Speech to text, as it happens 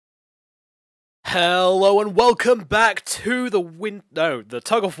Hello and welcome back to the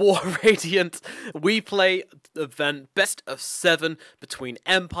Tug of War Radiant WePlay event best of 7 between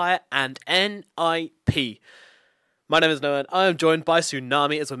Empire and NIP. My name is Nomad. I am joined by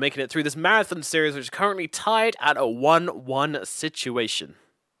Tsunami as we're making it through this marathon series, which is currently tied at a 1-1 situation.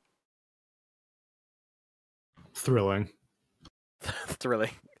 Thrilling.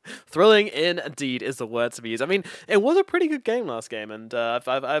 Thrilling indeed is the word to be used. I mean, it was a pretty good game last game, and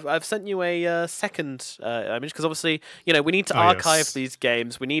I've sent you a second image because obviously, you know, we need to archive these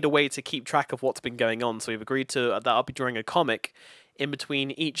games. We need a way to keep track of what's been going on. So we've agreed to that I'll be drawing a comic in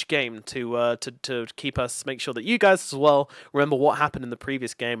between each game to keep us, make sure that you guys as well remember what happened in the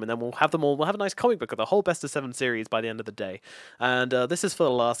previous game, and then we'll have a nice comic book of the whole best of 7 series by the end of the day. And this is for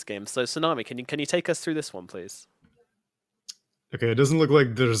the last game. So Tsunami, can you take us through this one, please? Okay, it doesn't look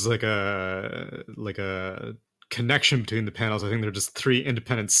like there's like a connection between the panels. I think they're just 3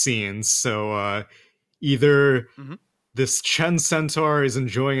 independent scenes. So either this Chen Centaur is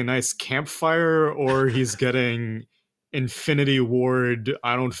enjoying a nice campfire, or he's getting Infinity Ward,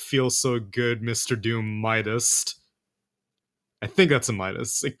 I don't feel so good, Mr. Doom Midas. I think that's a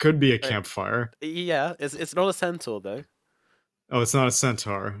Midas. It could be a campfire. Yeah, it's not a centaur though. Oh, it's not a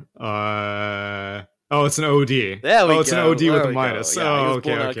centaur. Oh, it's an OD. There we go. It's an OD with a Midas. Yeah, oh,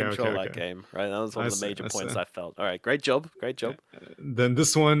 okay. That game, right? That was one of the major points I felt. All right, great job. Then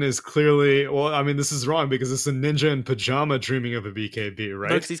this one is clearly, well, I mean, this is wrong because it's a ninja in pajama dreaming of a BKB, right?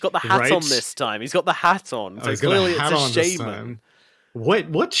 No, because he's got the hat on this time. He's got the hat on. So clearly it's a shaman.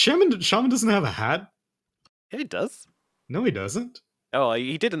 What? Shaman doesn't have a hat? Yeah, he does. No, he doesn't. Oh,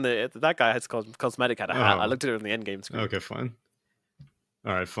 he did in the... That guy has cosmetic had a hat. I looked at it on the endgame screen. Okay, fine.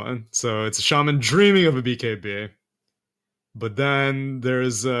 Alright, fine. So it's a shaman dreaming of a BKB. But then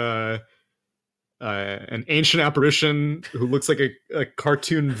there's an ancient apparition who looks like a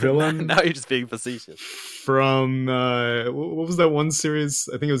cartoon villain. Now you're just being facetious. From, what was that one series?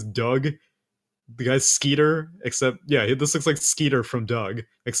 I think it was Doug. The guy's Skeeter, except, yeah, this looks like Skeeter from Doug,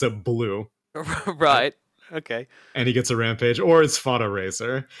 except blue. Right. Okay. And he gets a rampage, or it's Fodder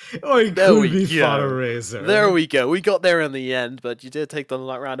Razor. Oh, it could be Fodder Razor. There we go. We got there in the end, but you did take the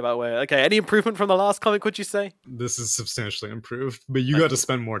roundabout way. Okay, any improvement from the last comic, would you say? This is substantially improved, but you got to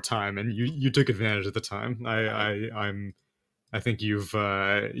spend more time, and you took advantage of the time. I think you've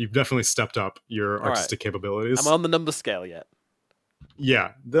definitely stepped up your artistic capabilities. I'm on the number scale yet.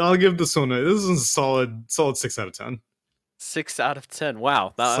 Yeah, I'll give this one. This is a solid 6 out of 10. 6 out of 10.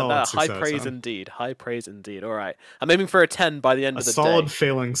 Wow, that high praise indeed. High praise indeed. All right, I'm aiming for a 10 by the end of the day. A solid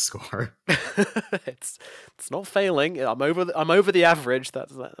failing score. It's not failing. I'm over the average.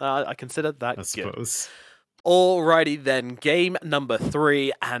 That's I consider that good. I suppose. Alrighty then, game number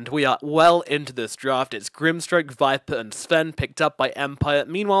 3, and we are well into this draft. It's Grimstroke, Viper, and Sven picked up by Empire.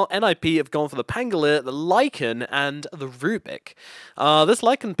 Meanwhile, NIP have gone for the Pangolier, the Lycan, and the Rubik. This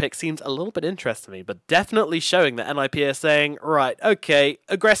Lycan pick seems a little bit interesting to me, but definitely showing that NIP are saying, right, okay,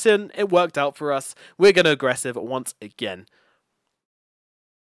 aggression, it worked out for us. We're going to aggressive once again.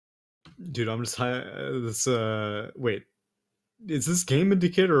 Dude, I'm just wait, is this game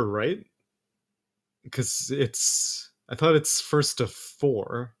indicator right? Because I thought it's first to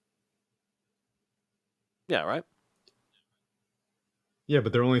 4. Yeah, right? Yeah,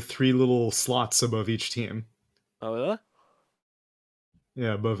 but there are only 3 little slots above each team. Oh, really?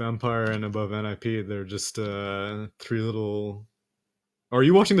 Yeah, above Empire and above NIP, they're just 3 little... Oh, are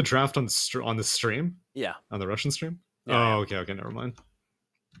you watching the draft on the stream? Yeah. On the Russian stream? Yeah, okay, never mind.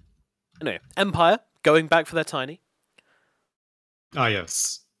 Anyway, Empire, going back for their tiny. Ah,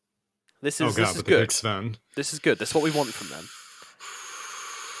 yes. This is good. This is good. This is what we want from them.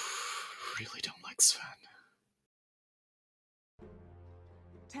 Really don't like Sven.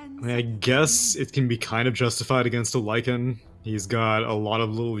 I mean, I guess it can be kind of justified against a Lycan. He's got a lot of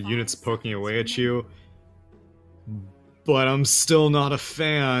little units poking away at you. But I'm still not a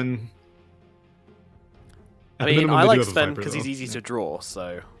fan. I mean, I like Sven because he's easy to draw,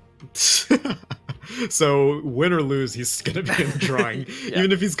 so... So, win or lose, he's gonna be in the drawing. Yeah.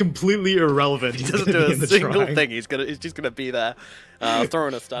 Even if he's completely irrelevant, he doesn't do a single thing. He's just gonna be there,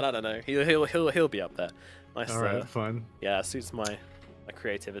 throwing a stun. I don't know. He'll be up there. Nice. All right, fun. Yeah, suits my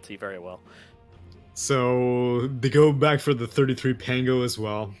creativity very well. So they go back for the 33 Pango as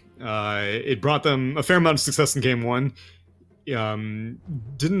well. It brought them a fair amount of success in game 1. Didn't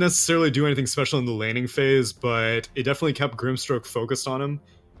necessarily do anything special in the laning phase, but it definitely kept Grimstroke focused on him.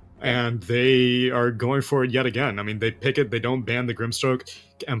 And they are going for it yet again. I mean, they pick it, they don't ban the Grimstroke.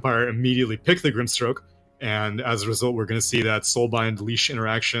 Empire immediately pick the Grimstroke, and as a result, we're going to see that Soulbind Leash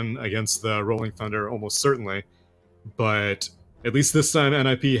interaction against the Rolling Thunder almost certainly. But at least this time,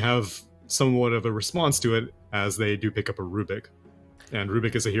 NIP have somewhat of a response to it, as they do pick up a Rubik. And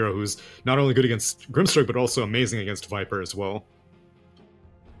Rubik is a hero who's not only good against Grimstroke, but also amazing against Viper as well.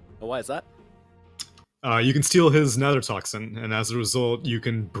 Why is that? You can steal his Nether Toxin, and as a result, you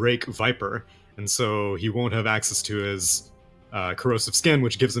can break Viper, and so he won't have access to his Corrosive Skin,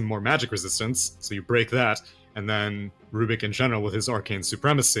 which gives him more magic resistance, so you break that, and then Rubik in general, with his Arcane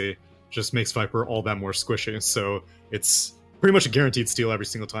Supremacy, just makes Viper all that more squishy, so it's pretty much a guaranteed steal every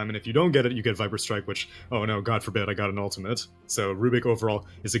single time, and if you don't get it, you get Viper Strike, which, oh no, God forbid, I got an ultimate. So Rubik overall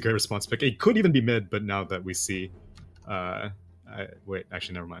is a great response pick. It could even be mid, but now that we see... wait,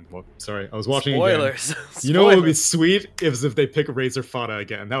 actually, never mind. Well, sorry, I was watching Spoilers. again. You know what would be sweet is if they pick Razor Fada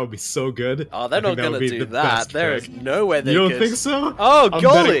again. That would be so good. Oh, they're not gonna do that. There is no way they could. You don't think so? Oh, I'm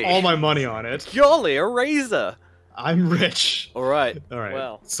golly! betting all my money on it. Golly, a Razor. I'm rich. All right.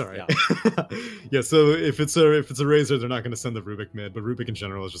 Well, sorry. Yeah. Yeah. So if it's a Razor, they're not going to send the Rubik mid, but Rubik in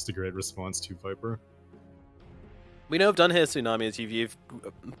general is just a great response to Viper. We know I've done here, Tsunami, is you've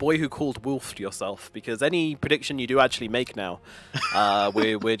boy who called wolfed yourself, because any prediction you do actually make now,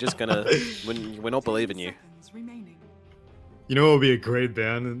 we're just gonna we're not believing you. You know what would be a great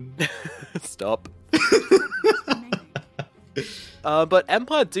ban? Stop. But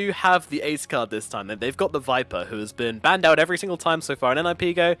Empire do have the ace card this time. They've got the Viper, who has been banned out every single time so far, and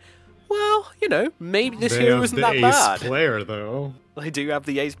NIP go, well, you know, maybe this hero isn't that bad. They have the ace player, though. They do have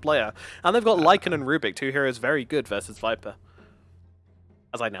the ace player. And they've got Lycan and Rubik, two heroes very good versus Viper.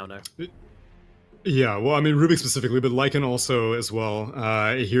 As I now know. Yeah, well, I mean, Rubik specifically, but Lycan also as well.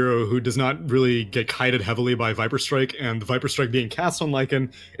 A hero who does not really get kited heavily by Viper Strike, and the Viper Strike being cast on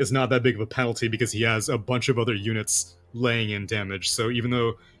Lycan is not that big of a penalty because he has a bunch of other units laying in damage. So even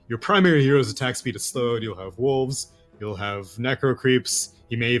though your primary hero's attack speed is slowed, you'll have Wolves, you'll have Necro Creeps,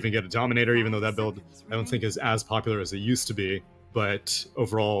 he may even get a Dominator, even though that build I don't think is as popular as it used to be. But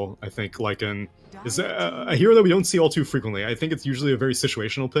overall, I think Lycan is a hero that we don't see all too frequently. I think it's usually a very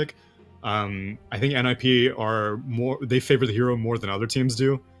situational pick. I think NIP are more, they favor the hero more than other teams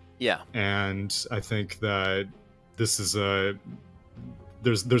do. Yeah. And I think that this is a...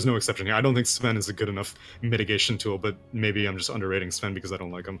 There's no exception here. I don't think Sven is a good enough mitigation tool, but maybe I'm just underrating Sven because I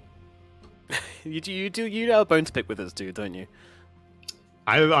don't like him. You have a bone to pick with this dude, don't you?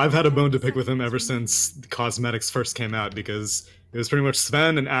 I've had a bone to pick with him ever since Cosmetics first came out, because it was pretty much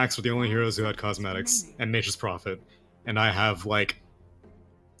Sven and Axe were the only heroes who had Cosmetics, and Nature's Prophet. And I have like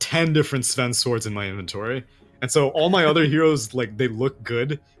 10 different Sven swords in my inventory. And so all my other heroes, like, they look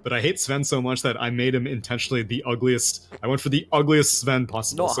good, but I hate Sven so much that I made him intentionally the ugliest. I went for the ugliest Sven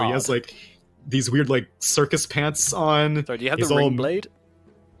possible. Not so hard. He has like these weird like circus pants on. Sorry, do you have the ring blade?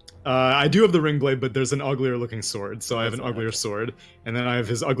 I do have the ring blade, but there's an uglier looking sword, so I have an uglier sword. And then I have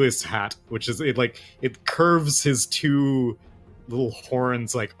his ugliest hat, which is it curves his two little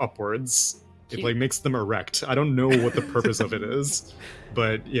horns like upwards. It like makes them erect. I don't know what the purpose of it is,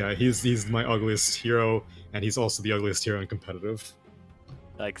 but yeah, he's my ugliest hero, and he's also the ugliest hero in competitive.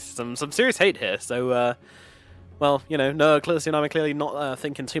 Like some serious hate here. So, well, you know, no, Tsunami clearly not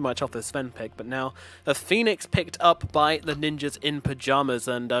thinking too much off this Sven pick, but now a Phoenix picked up by the Ninjas in Pyjamas,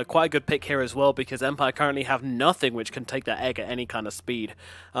 and quite a good pick here as well, because Empire currently have nothing which can take that egg at any kind of speed.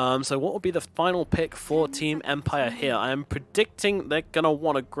 So what will be the final pick for Team Empire here? I am predicting they're going to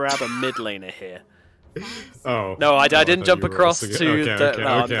want to grab a mid laner here. Oh. No, I didn't jump across to okay,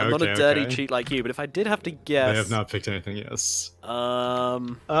 I'm not a dirty cheat like you, but if I did have to guess... They have not picked anything, yes.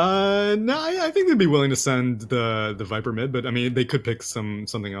 No, I think they'd be willing to send the Viper mid, but I mean, they could pick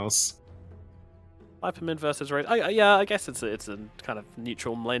something else. Viper mid versus Raid. Yeah, I guess it's a kind of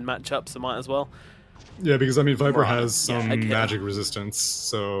neutral lane matchup, so might as well. Yeah, because I mean, Viper has some magic resistance,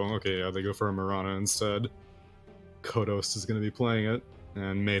 so okay, yeah, they go for a Mirana instead. Kodos is going to be playing it,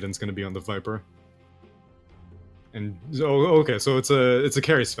 and Maiden's going to be on the Viper. And okay, so it's a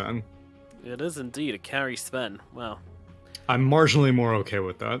carry Sven. It is indeed a carry Sven. Wow. I'm marginally more okay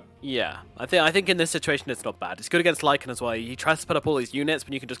with that. Yeah, I think in this situation it's not bad. It's good against Lycan as well. He tries to put up all these units,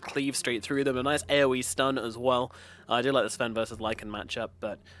 but you can just cleave straight through them. A nice AoE stun as well. I do like the Sven versus Lycan matchup,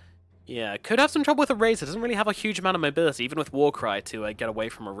 but yeah, could have some trouble with a Razor. Doesn't really have a huge amount of mobility, even with Warcry, to get away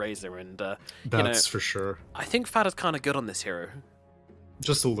from a Razor. And that's for sure. I think Fada's kind of good on this hero.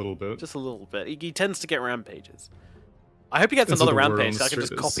 Just a little bit. Just a little bit. He tends to get rampages. I hope he gets another rampage, so I can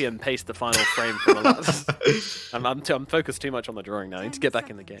just copy and paste the final frame from the last. I'm focused too much on the drawing now. I need to get back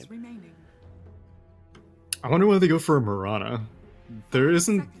in the game. I wonder why they go for a Mirana. There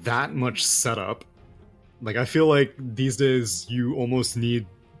isn't that much setup. Like, I feel like these days you almost need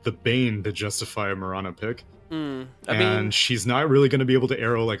the Bane to justify a Mirana pick. I and mean, she's not really going to be able to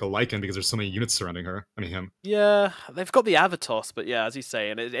arrow like a Lycan because there's so many units surrounding her. I mean, him. yeah, they've got the Avatos, but yeah, as you say,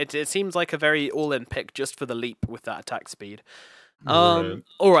 and it seems like a very all-in pick just for the leap with that attack speed. Right.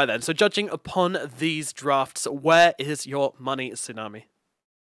 All right then. So judging upon these drafts, where is your money, Tsunami?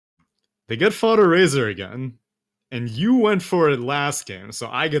 They get Fodder Razor again, and you went for it last game, so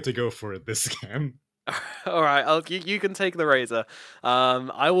I get to go for it this game. All right, you can take the Razor.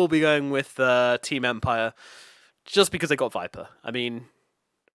 I will be going with Team Empire, just because they got Viper. I mean,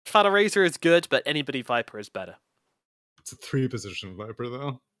 Fada Razor is good, but anybody Viper is better. It's a 3-position Viper,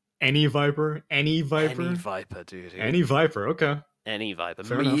 though. Any Viper? Any Viper? Any Viper, dude. Any Viper, okay. Any Viper.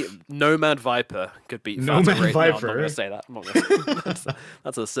 Fair enough. Nomad Viper could beat Nomad Viper. Viper. No, I'm not going to say that. I'm not gonna...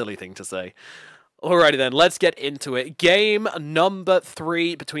 that's a silly thing to say. Alrighty then, let's get into it. Game number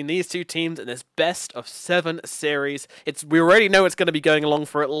 3 between these two teams in this best of 7 series. We already know it's going to be going along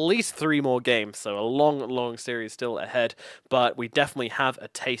for at least 3 more games, so a long series still ahead. But we definitely have a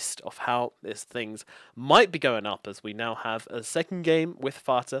taste of how these things might be going up, as we now have a second game with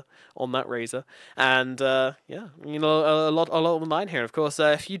Fata on that Razor. And yeah, you know, a lot on the line here. Of course,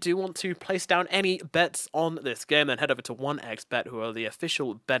 if you do want to place down any bets on this game, then head over to 1xBet, who are the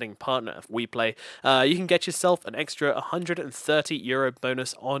official betting partner of WePlay. You can get yourself an extra €130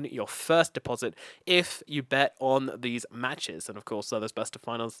 bonus on your first deposit if you bet on these matches. And of course, those best of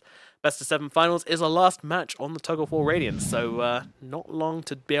 7 finals is our last match on the Tug of War Radiance, so not long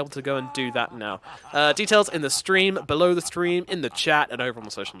to be able to go and do that now. Details in the stream, below the stream, in the chat, and over on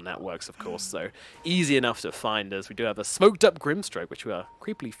the social networks, of course, so easy enough to find, as we do have a smoked up Grimstroke, which we are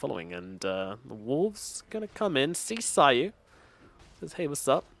creepily following, and the Wolves gonna come in, see Sayu, says, hey, what's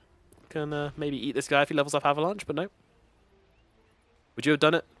up? Can maybe eat this guy if he levels up Avalanche, but no. Would you have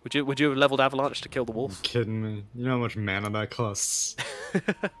done it? Would you have leveled Avalanche to kill the wolf? You kidding me? You know how much mana that costs?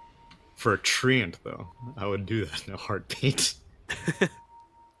 For a treant, though, I would do that in a heartbeat.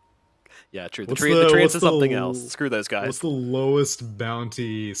 Yeah, true. The treants is something else. Screw those guys. What's the lowest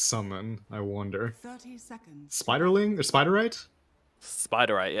bounty summon, I wonder? 30 seconds. Spiderling? Or Spiderite?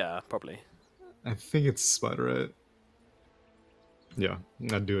 Spiderite, yeah, probably. I think it's Spiderite. Yeah,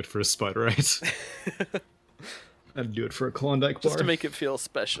 I'd do it for a Spiderite. I'd do it for a Klondike bar. Just to make it feel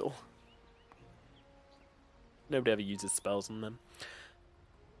special. Nobody ever uses spells on them.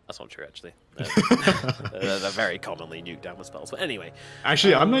 That's not true, actually. They're very commonly nuked down with spells. But anyway.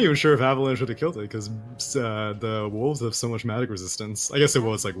 Actually, I'm not even sure if Avalanche would have killed it, because the wolves have so much magic resistance. I guess it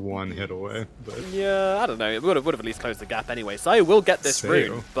was like 1 hit away. But yeah, I don't know. It would have at least closed the gap anyway. So I will get this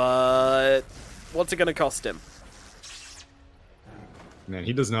rune, but what's it going to cost him? Man,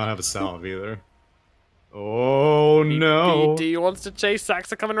 he does not have a salve either. Oh no! PPD wants to chase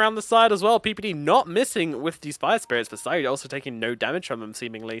Saxa coming around the side as well. PPD not missing with these Fire Spirits, but Sayu also taking no damage from him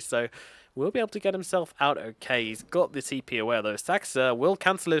seemingly, so will be able to get himself out okay. He's got the TP away though. Saxa will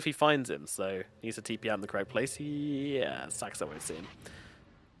cancel it if he finds him, so needs to TP out in the correct place. Yeah, Saxa won't see him.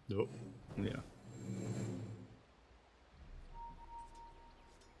 Nope. Yeah.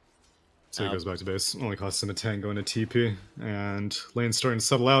 So he goes back to base. Only costs him a 10 going to TP. And lane's starting to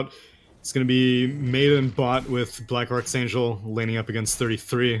settle out. It's going to be Maiden bot with Black Archangel laning up against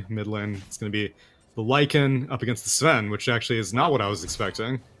 33 mid lane. It's going to be the Lycan up against the Sven, which actually is not what I was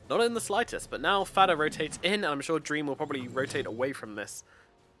expecting. Not in the slightest, but now Fada rotates in, and I'm sure Dream will probably rotate away from this.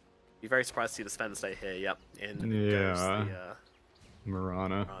 Be very surprised to see the Sven stay here, yep. Yeah.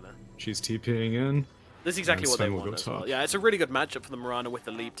 Mirana. She's TPing in. This is exactly what they want as well. Yeah, it's a really good matchup for the Mirana with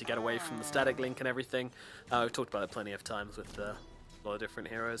the leap to get away from the static link and everything. We've talked about it plenty of times with a lot of different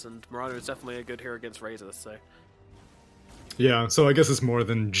heroes, and Mirana is definitely a good hero against Razor, so... Yeah, so I guess it's more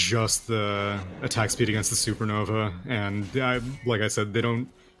than just the attack speed against the Supernova, and like I said, they don't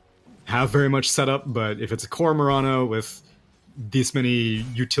have very much setup, but if it's a core Mirana with this many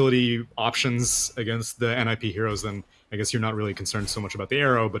utility options against the NIP heroes, then I guess you're not really concerned so much about the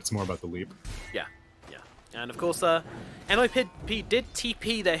arrow, but it's more about the leap. Yeah. And of course, NIP did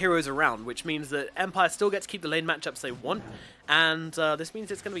TP their heroes around, which means that Empire still gets to keep the lane matchups they want, and this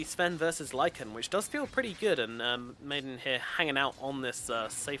means it's going to be Sven versus Lycan, which does feel pretty good, and Maiden here hanging out on this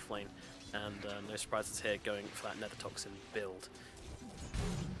safe lane, and no surprises here going for that Nether Toxin build.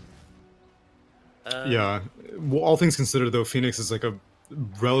 Yeah, well, all things considered, though, Phoenix is like a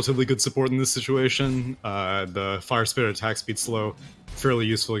relatively good support in this situation. The Fire Spirit attack speed slow, fairly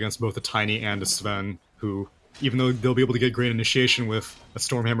useful against both a Tiny and a Sven, who, even though they'll be able to get great initiation with a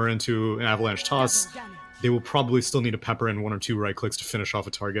Stormhammer into an Avalanche toss, they will probably still need to pepper in 1 or 2 right clicks to finish off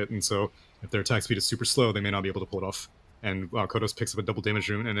a target, and so if their attack speed is super slow, they may not be able to pull it off. And Kodos picks up a double damage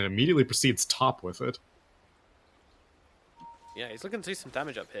rune and then immediately proceeds top with it. Yeah, he's looking to do some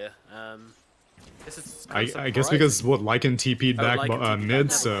damage up here. This is I guess because what Lycan TP'd back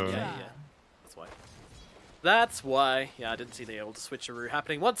mid, so yeah. That's why. Yeah, I didn't see the old switcheroo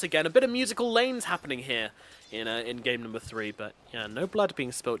happening. Once again, a bit of musical lanes happening here in game number 3, but yeah, no blood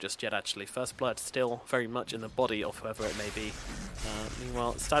being spilt just yet, actually. First blood still very much in the body of whoever it may be.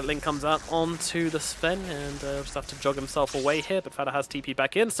 Meanwhile, Statling comes out onto the Sven and just have to jog himself away here, but Fada has TP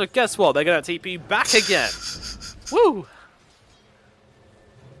back in, so guess what? They're going to TP back again! Woo!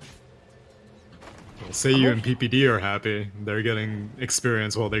 Well, say you and PPD are happy. They're getting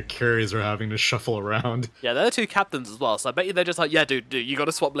experience while their carries are having to shuffle around. Yeah, they're the 2 captains as well, so I bet you they're just like, yeah, dude, you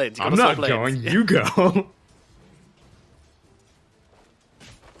gotta swap lanes. I'm not going, you go.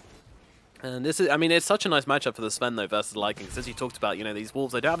 And this is, I mean, it's such a nice matchup for the Sven, though, versus Lycan, because as you talked about, you know, these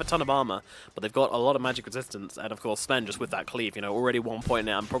Wolves, they don't have a ton of armor, but they've got a lot of magic resistance, and of course, Sven, just with that cleave, you know, already 1 point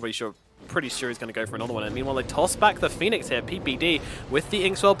now, I'm pretty sure he's going to go for another one. And meanwhile, they toss back the Phoenix here, PPD, with the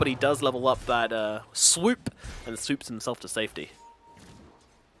Inkswell, but he does level up that swoop, and swoops himself to safety.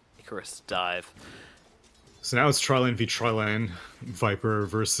 Icarus dive. So now it's tri-lane v tri-lane, Viper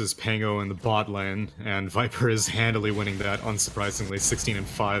versus Pango in the bot lane, and Viper is handily winning that, unsurprisingly,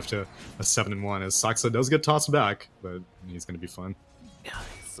 16-5 to a 7-1, as Saxa does get tossed back, but he's going to be fun. Yeah,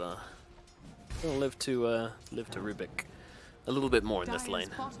 he's going to live to Rubik a little bit more in this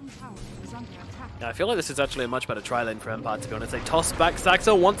lane. Yeah, I feel like this is actually a much better tri-lane for Empire, to be honest. They toss back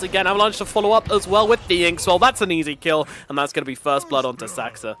Saxa once again. Avalanche to follow up as well with the Inkswell. That's an easy kill, and that's going to be first blood onto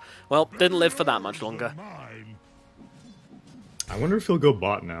Saxa. Well, didn't live for that much longer. I wonder if he'll go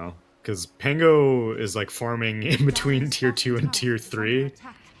bot now, because Pango is like farming in between tier 2 and tier 3.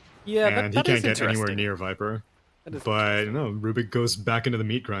 Yeah, and he can't get anywhere near Viper. But no, Rubik goes back into the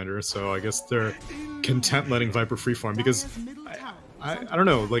meat grinder, so I guess they're content letting Viper freefarm, because I don't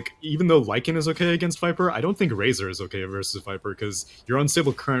know, like, even though Lycan is okay against Viper, I don't think Razor is okay versus Viper, because your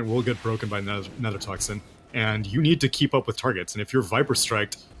unstable current will get broken by Nether Toxin, and you need to keep up with targets, and if you're Viper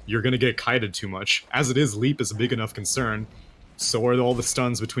striked, you're gonna get kited too much. As it is, Leap is a big enough concern. So are all the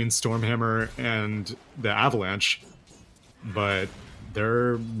stuns between Stormhammer and the Avalanche, but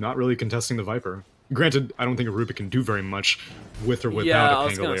they're not really contesting the Viper. Granted, I don't think a Rubik can do very much with or without a Pangolier. Yeah, I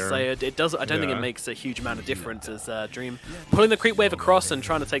was going to say, it does. I don't think it makes a huge amount of difference as Dream pulling the creep wave across and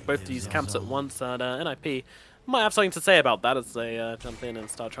trying to take both these camps at once, and NIP might have something to say about that as they jump in and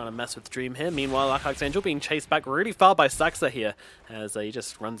start trying to mess with Dream here. Meanwhile, Archangel being chased back really far by Saxa here as he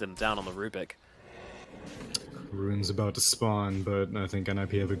just runs him down on the Rubik. Rune's about to spawn, but I think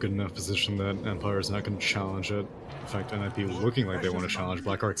NIP have a good enough position that Empire is not going to challenge it. In fact, NIP looking like they want to challenge.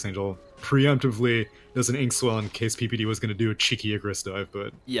 Black Archangel preemptively does an Inkswell in case PPD was going to do a cheeky Icarus dive,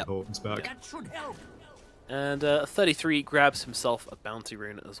 but holds back. And 33 grabs himself a bounty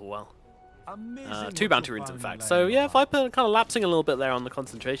rune as well. 2 bounty runes, in fact. So yeah, Viper kind of lapsing a little bit there on the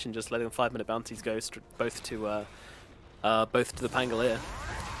concentration, just letting 5-minute bounties go both to the Pangolier.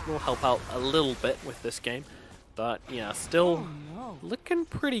 Will help out a little bit with this game. But yeah, still looking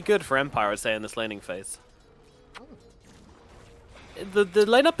pretty good for Empire, I'd say, in this laning phase. The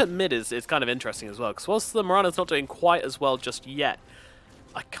lane up at mid is kind of interesting as well, because whilst the Mirana's not doing quite as well just yet,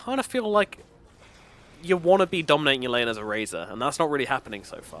 I kind of feel like you want to be dominating your lane as a Razor, and that's not really happening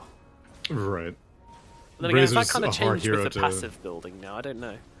so far. Right. And then again, has that kind of changed with the passive building now? I don't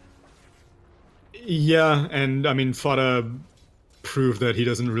know. Yeah, and I mean, Fada proved that he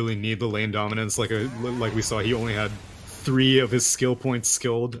doesn't really need the lane dominance. Like we saw, he only had 3 of his skill points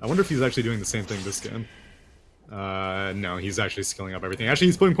skilled. I wonder if he's actually doing the same thing this game. No, he's actually skilling up everything. Actually,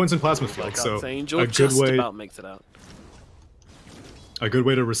 he's putting points in Plasma Field, so a good way. About makes it out. A good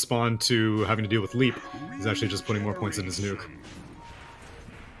way to respond to having to deal with Leap is actually just putting more points in his nuke.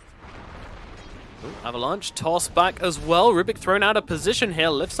 Avalanche tossed back as well. Rubik thrown out of position here,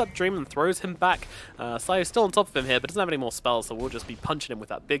 lifts up Dream and throws him back. Sayo's still on top of him here, but doesn't have any more spells, so we'll just be punching him with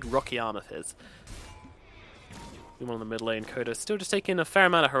that big rocky arm of his. One on the mid lane, Kodo still just taking a fair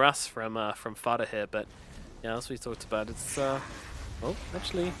amount of harass from Fada here, but yeah, as we talked about, it's oh,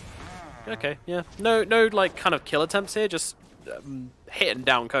 actually, okay, yeah, no like kind of kill attempts here, just hitting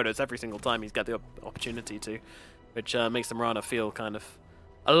down Kodos every single time he's got the opportunity to, which makes the Mirana feel kind of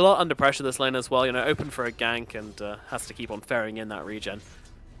a lot under pressure this lane as well, you know, open for a gank and has to keep on ferrying in that regen.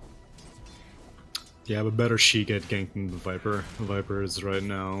 Yeah, but better she get ganked than the Viper. The Viper is right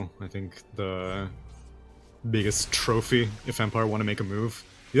now, I think, the biggest trophy if Empire want to make a move.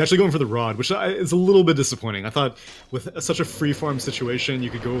 He's actually going for the Rod, which is a little bit disappointing. I thought with such a free-farm situation, you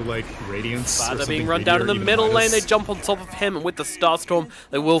could go like Radiance. Fada being run down in the middle lane, they jump on top of him, and with the Starstorm,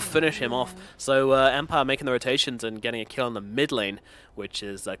 they will finish him off. So Empire making the rotations and getting a kill in the mid lane, which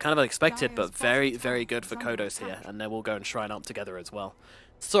is kind of unexpected, but very, very good for Kodos here. And they will go and shrine up together as well.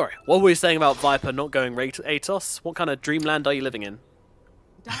 Sorry, what were you saying about Viper not going Atos? What kind of dreamland are you living in?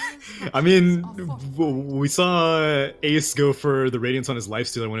 I mean, we saw Ace go for the Radiance on his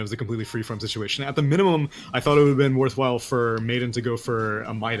Lifestealer when it was a completely free-from situation. At the minimum, I thought it would have been worthwhile for Maiden to go for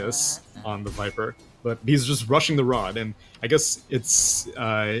a Midas on the Viper, but he's just rushing the Rod, and I guess it's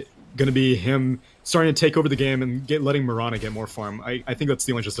going to be him starting to take over the game and letting Mirana get more farm. I think that's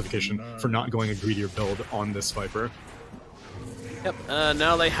the only justification for not going a greedier build on this Viper. Yep,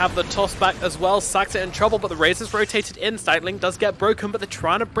 now they have the toss back as well. Saxa in trouble, but the Razor's rotated in. Stagling does get broken, but they're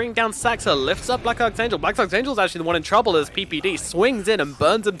trying to bring down Saxa. Lifts up Black Archangel. Black Archangel's actually the one in trouble as PPD swings in and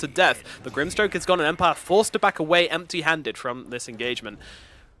burns him to death. The Grimstroke is gone and Empire forced to back away empty-handed from this engagement.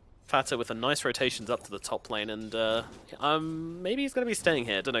 Fata with a nice rotations up to the top lane, and maybe he's going to be staying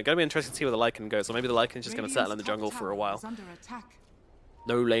here. I don't know, going to be interesting to see where the Lycan goes, or maybe the Lycan's just going to settle in the jungle for a while.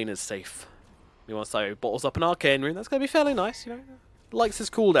 No lane is safe. He wants to bottles up an arcane rune. That's going to be fairly nice, you know. Likes his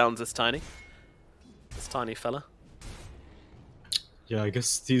cooldowns, this tiny fella. Yeah, I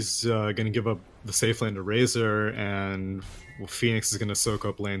guess he's going to give up the safe lane to Razor, and well, Phoenix is going to soak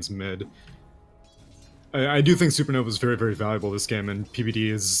up lanes mid. I do think Supernova is very, very valuable this game, and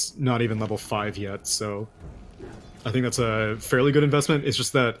PBD is not even level 5 yet, so I think that's a fairly good investment. It's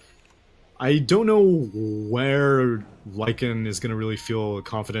just that I don't know where Lycan is going to really feel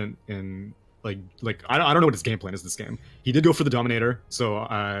confident in. I don't know what his game plan is this game. He did go for the Dominator, so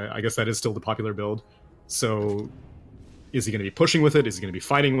I guess that is still the popular build. So is he going to be pushing with it? Is he going to be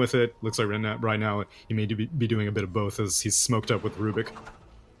fighting with it? Looks like right now he may be doing a bit of both as he's smoked up with Rubik.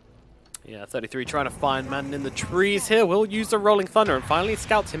 Yeah, 33 trying to find Madden in the trees here. Will use the Rolling Thunder and finally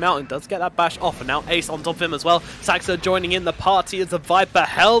scouts him out and does get that bash off. And now Ace on top of him as well. Saxa joining in the party as the Viper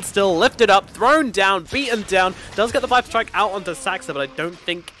held still, lifted up, thrown down, beaten down. Does get the Viper Strike out onto Saxa, but I don't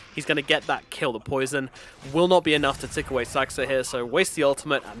think he's going to get that kill. The poison will not be enough to tick away Saxa here, so wastes the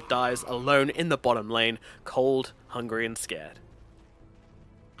ultimate and dies alone in the bottom lane, cold, hungry, and scared.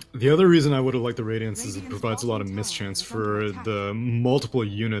 The other reason I would have liked the Radiance is it provides a lot of mischance for the multiple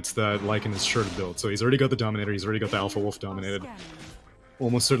units that Lycan is sure to build. So he's already got the Dominator, he's already got the Alpha Wolf Dominated.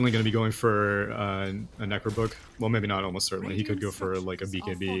 Almost certainly going to be going for a Necrobook. Well, maybe not almost certainly. He could go for like a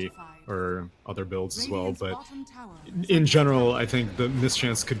BKB or other builds as well. But in general, I think the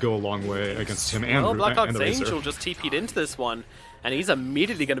mischance could go a long way against him and well, Black and the Archangel Razor. just TP'd into this one, and he's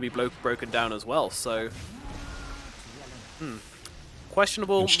immediately going to be broken down as well. So,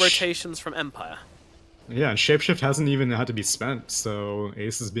 questionable rotations from Empire. Yeah, and Shapeshift hasn't even had to be spent, so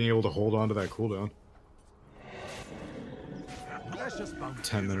Ace is being able to hold on to that cooldown.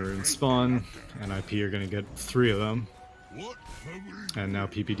 10-minute rune spawn, and IP are going to get 3 of them. And now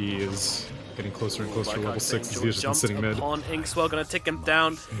PPD is getting closer and closer to level 6 as he's just been sitting mid. On Inkswell, going to tick him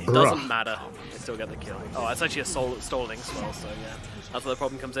down. Doesn't matter. They still get the kill. Oh, it's actually a stolen Inkswell, so yeah. That's where the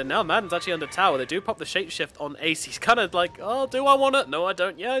problem comes in. Now Madden's actually under tower. They do pop the shapeshift on Ace. He's kind of like, oh, do I want it? No, I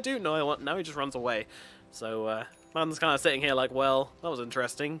don't. Yeah, I do. No, I want. Now he just runs away. So Madden's kind of sitting here like, well, that was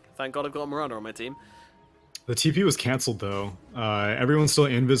interesting. Thank God I've got Miranda on my team. The TP was cancelled though. Everyone's still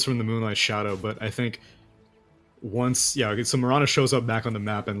invis from the Moonlight Shadow, but I think once, yeah, okay, so Mirana shows up back on the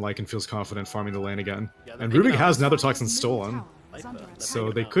map and Lycan feels confident farming the lane again. Yeah, and Rubik has Nether Toxin stolen,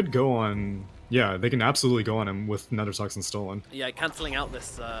 so they could go on, yeah, they can absolutely go on him with Nether Toxin stolen. Yeah, cancelling out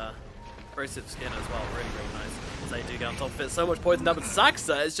this corrosive skin as well, really, really nice. So they do get on top of it, so much poisoned up, and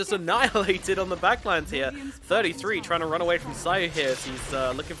Saxa is just annihilated on the backlines here. 33 trying to run away from Sayu here as he's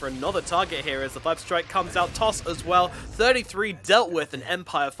looking for another target here as the Viper Strike comes out, toss as well. 33 dealt with, and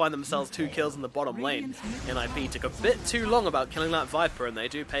Empire find themselves 2 kills in the bottom lane. NIP took a bit too long about killing that Viper, and they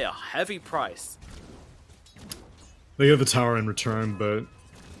do pay a heavy price. They get the tower in return, but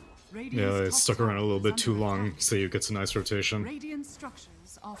yeah, they stuck around a little bit too long. Sayu gets a nice rotation. Radiant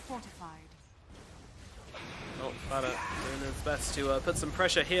structures are fortified. Oh, Fada doing his best to put some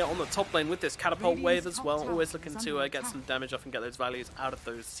pressure here on the top lane with this catapult wave as well. Always looking to get some damage off and get those values out of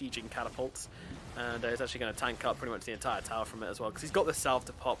those sieging catapults. And he's actually going to tank up pretty much the entire tower from it as well, because he's got the salve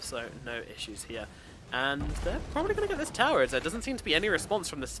to pop, so no issues here. And they're probably going to get this tower, as there doesn't seem to be any response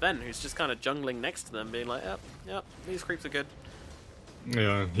from the Sven, who's just kind of jungling next to them, being like, yep, these creeps are good.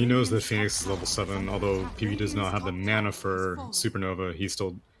 Yeah, he knows that Phoenix is level 7, although PB does not have the mana for Supernova, he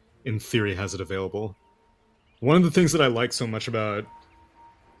still, in theory, has it available. One of the things that I like so much about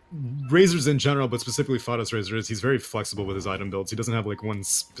Razors in general, but specifically Fada's Razor, is he's very flexible with his item builds. He doesn't have like one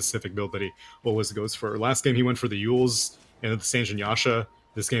specific build that he always goes for. Last game he went for the Yules and the Sange and Yasha.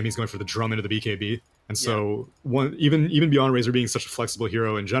 This game he's going for the drum into the BKB. And so even beyond Razor being such a flexible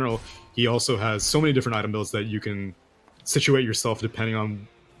hero in general, he also has so many different item builds that you can situate yourself depending on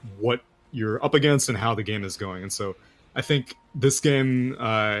what you're up against and how the game is going. And so I think this game,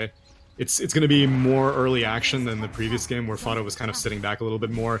 it's going to be more early action than the previous game, where Fado was kind of sitting back a little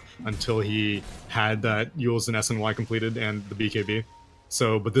bit more until he had that Yules and SNY completed and the BKB.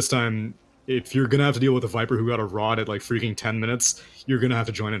 So, but this time, if you're gonna have to deal with a Viper who got a rod at like freaking 10 minutes, you're gonna have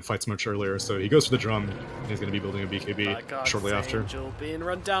to join in fights much earlier. So he goes for the drum, and he's gonna be building a BKB shortly after. Angel being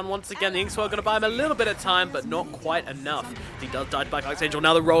run down once again. The Inkswell gonna buy him a little bit of time, but not quite enough. He does die to Black Arcs Angel.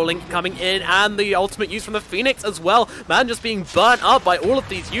 Now the rolling coming in, and the ultimate use from the Phoenix as well. Man just being burnt up by all of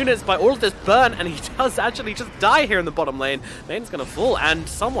these units, by all of this burn, and he does actually just die here in the bottom lane. Lane's gonna fall, and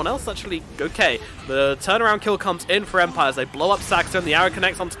someone else actually, okay. The turnaround kill comes in for Empire as they blow up Saxon. The arrow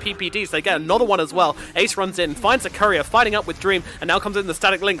connects onto PPD, so they get another one as well. Ace runs in, finds a courier, fighting up with Dream, and now comes in the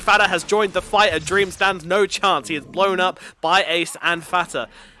static link. Fata has joined the fight, and Dream stands no chance. He is blown up by Ace and Fata.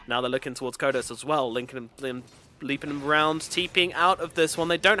 Now they're looking towards Kodos as well, linking him, leaping him around, TPing out of this one.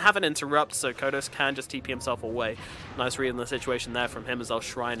 They don't have an interrupt, so Kodos can just TP himself away. Nice reading the situation there from him as they'll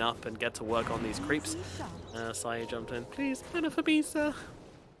shrine up and get to work on these creeps. Sai jumped in. Please, mana for me, sir.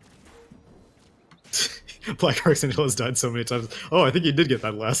 Black Archangel has died so many times. Oh, I think he did get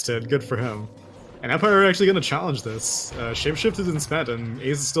that last hit. Good for him. And Empire are actually going to challenge this. Shapeshift isn't spent, and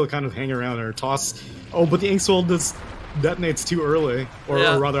Ace is still kind of hanging around or toss. Oh, but the Inkswell detonates too early. Or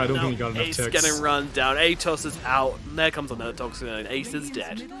rather, I don't think he got enough Ace ticks. getting run down. Atos is out. There comes another toxic, and Ace is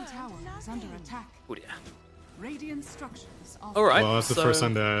dead. Oh dear. Alright. Well, that's the first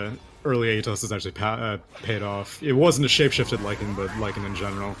time the early Atos has actually paid off. It wasn't a shapeshifted Lycan, but Lycan in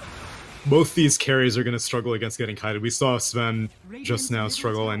general. Both these carries are going to struggle against getting kited. We saw Sven just now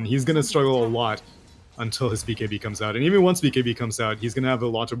struggle, and he's going to struggle a lot until his BKB comes out. And even once BKB comes out, he's going to have a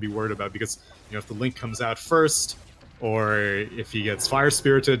lot to be worried about, because if the Link comes out first, or if he gets Fire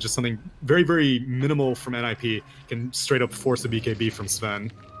Spirited, just something very, very minimal from NIP can straight up force a BKB from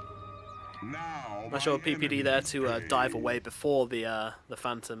Sven. Not sure PPD there to dive away before the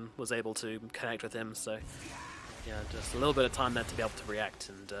Phantom was able to connect with him, so yeah, just a little bit of time there to be able to react,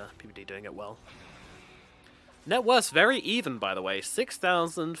 and PPD doing it well. Net worth very even, by the way.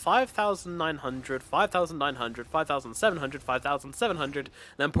 6,000, 5,900, 5,900, 5,700, 5,700, and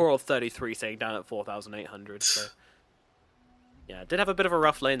then poor old 33 staying down at 4,800, so yeah, did have a bit of a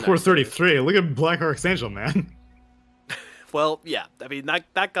rough lane there. Poor 33, look at Black Archangel, man. Well, yeah, I mean,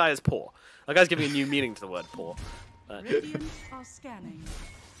 that guy is poor. That guy's giving a new meaning to the word poor.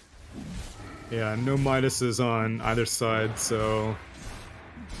 Yeah, no Midas on either side, so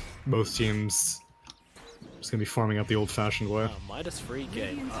both teams just gonna be farming up the old-fashioned way. Oh, Midas free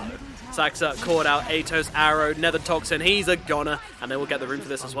game. Saxa caught out Atos, Arrow, Nether Toxin, he's a goner, and they will get the room for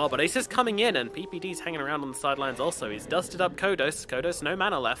this as well. But Ace is coming in, and PPD's hanging around on the sidelines also. He's dusted up Kodos. Kodos, no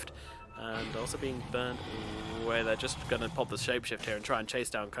mana left, and also being burned away. They're just gonna pop the shapeshift here and try and chase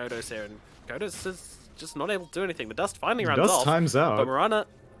down Kodos here, and Kodos is just not able to do anything. The dust finally runs off. Dust times out. But Mirana,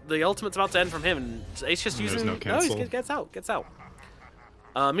 the ultimate's about to end from him, and Ace just using... No cancel. He gets out.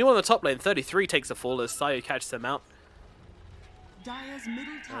 Meanwhile, on the top lane, 33 takes a fall as Sayu catches him out.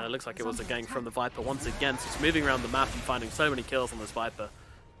 Looks like it was a gang from the Viper once again, so it's moving around the map and finding so many kills on this Viper.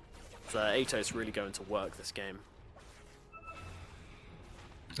 So Atos really going to work this game.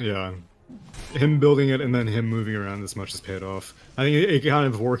 Yeah. Him building it and then him moving around this much has paid off. I think it kind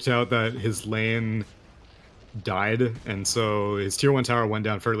of worked out that his lane died, and so his tier 1 tower went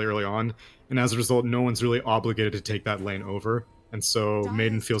down fairly early on, and as a result, no one's really obligated to take that lane over. And so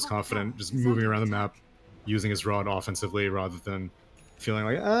Maiden feels confident just moving around the map, using his rod offensively rather than feeling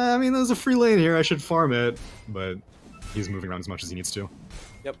like, I mean, there's a free lane here, I should farm it. But he's moving around as much as he needs to.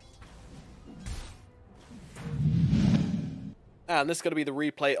 Yep. And this is going to be the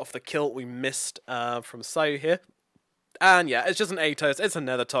replay of the kill we missed from Sayu here. And yeah, it's just an Atos, it's a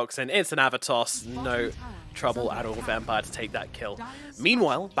Nether Toxin, it's an Avatos, no trouble at all for Empire to take that kill.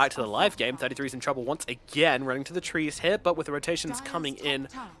 Meanwhile, back to the live game, 33's in trouble once again, running to the trees here, but with the rotations coming in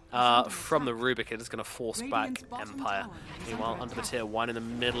from the Rubik, it is going to force back Empire. Meanwhile, under the tier 1 in the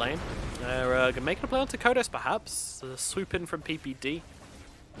mid lane, they're making a play onto Kodos perhaps, swoop in from PPD,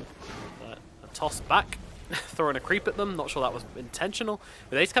 a toss back. Throwing a creep at them, not sure that was intentional.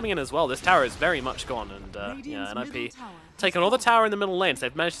 With Ace coming in as well, this tower is very much gone, and yeah, NIP taking all the tower in the middle lane, so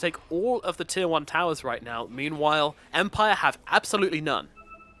they've managed to take all of the tier 1 towers right now. Meanwhile, Empire have absolutely none.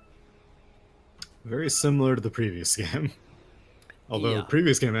 Very similar to the previous game. Although the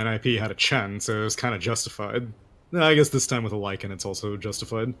previous game NIP had a Chen, so it was kind of justified. I guess this time with a Lycan it's also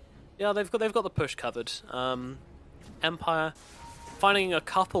justified. Yeah, they've got the push covered. Empire finding a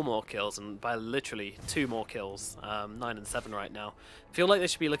couple more kills, and by literally 2 more kills, 9 and 7 right now. I feel like they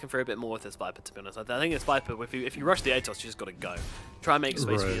should be looking for a bit more with this Viper, to be honest. I think this Viper, if you rush the ATOS, you just got to go. Try and make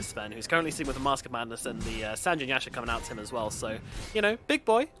space for your Sven, who's currently sitting with the Mask of Madness and the Sanjin Yasha coming out to him as well. So, you know, big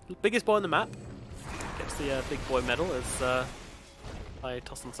boy, biggest boy on the map. Gets the big boy medal as by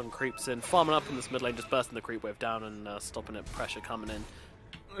tossing some creeps in, farming up in this mid lane, just bursting the creep wave down and stopping it, pressure coming in.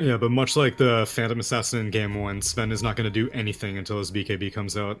 Yeah, but much like the Phantom Assassin in Game 1, Sven is not going to do anything until his BKB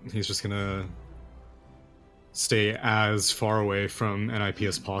comes out. He's just going to stay as far away from NIP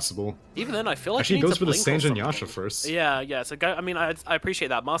as possible. Even then, I feel like actually he goes for the Sanjin Yasha Yasha first. Yeah. So go. I mean, I appreciate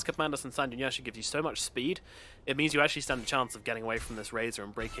that. Mask of Madness and Sanjin Yasha gives you so much speed. It means you actually stand a chance of getting away from this Razor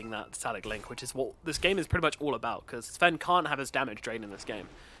and breaking that static link, which is what this game is pretty much all about. Because Sven can't have his damage drained in this game.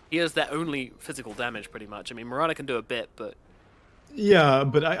 He is their only physical damage, pretty much. I mean, Mirana can do a bit, but yeah,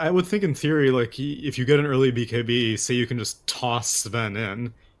 but I would think in theory, like if you get an early BKB, say you can just toss Sven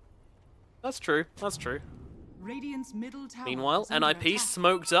in. That's true. That's true. Radiant's middle tower Meanwhile, is under NIP attack.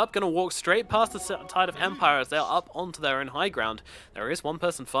 smoked up, going to walk straight past the tide of Empire as they're up onto their own high ground. There is one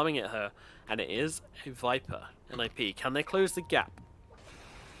person farming at her, and it is a Viper. NIP, can they close the gap?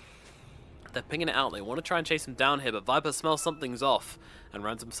 They're pinging it out. They want to try and chase him down here, but Viper smells something's off and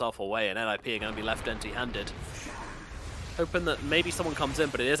runs himself away, and NIP are going to be left empty-handed. Hoping that maybe someone comes in,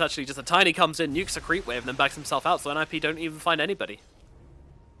 but it is actually just a Tiny comes in, nukes a creep wave, and then backs himself out, so NIP don't even find anybody.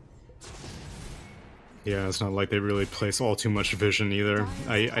 Yeah, it's not like they really place all too much vision either.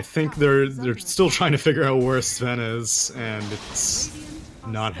 I think they're still trying to figure out where Sven is, and it's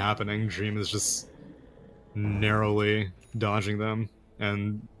not happening. Dream is just narrowly dodging them,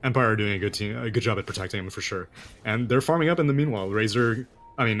 and Empire are doing a good job at protecting him for sure. And they're farming up in the meanwhile.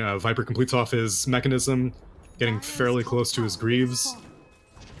 Viper completes off his mechanism, getting fairly close to his Greaves.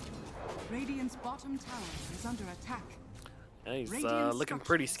 Radiant's bottom tower is under attack. Yeah, he's looking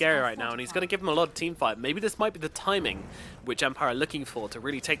pretty scary right now, and he's going to give him a lot of team fight. Maybe this might be the timing which Empire are looking for to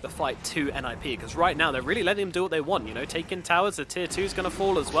really take the fight to NIP, because right now they're really letting him do what they want, you know, taking towers. The tier 2 is going to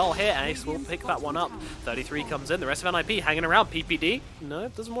fall as well here. Ace will pick that one up. 33 comes in. The rest of NIP hanging around. PPD, no,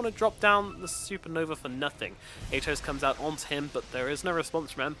 doesn't want to drop down the Supernova for nothing. Atos comes out onto him, but there is no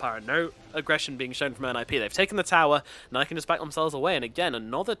response from Empire. No aggression being shown from NIP. They've taken the tower, now they can just back themselves away, and again,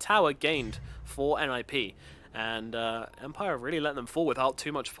 another tower gained for NIP. And Empire really let them fall without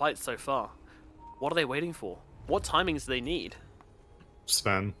too much fight so far. What are they waiting for? What timings do they need?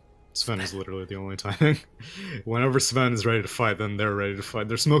 Sven. Sven is literally the only timing. Whenever Sven is ready to fight, then they're ready to fight.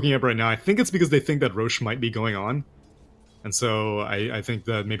 They're smoking up right now. I think it's because they think that Roche might be going on. And so I think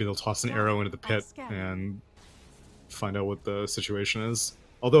that maybe they'll toss an arrow into the pit and find out what the situation is.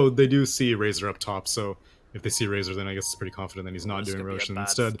 Although they do see Razor up top, so if they see Razor, then I guess it's pretty confident that he's not doing Roche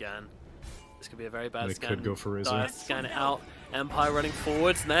instead. This could be a very bad they scan. Could go for Razor. Scan it out. Empire running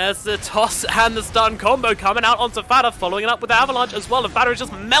forwards, and there's the toss and the stun combo coming out onto Fada, following it up with the Avalanche as well, and Fada is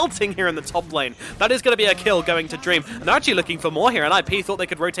just melting here in the top lane. That is going to be a kill going to Dream, and they're actually looking for more here, and IP thought they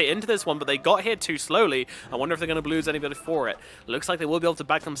could rotate into this one, but they got here too slowly. I wonder if they're going to lose anybody for it. Looks like they will be able to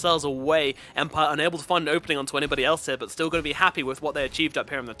back themselves away. Empire unable to find an opening onto anybody else here, but still going to be happy with what they achieved up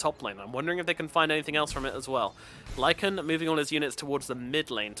here in the top lane. I'm wondering if they can find anything else from it as well. Lycan moving all his units towards the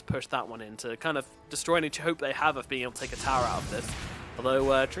mid lane to push that one in, to kind of destroy any hope they have of being able to take a tower out of this.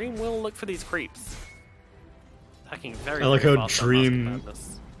 Although Dream will look for these creeps. Attacking very, I like very how fast Dream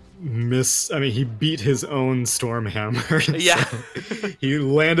he beat his own Stormhammer. Yeah. So he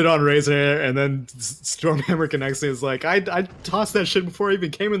landed on Razor, and then Stormhammer connects and is like, I tossed that shit before I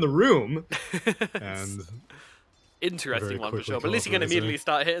even came in the room. And interesting one for sure. But at least you can immediately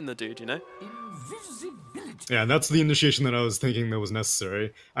start hitting the dude, you know? Yeah, and that's the initiation that I was thinking that was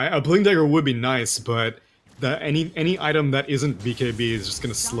necessary. A Bling Dagger would be nice, but any item that isn't BKB is just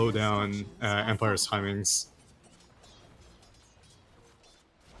going to slow down Empire's timings.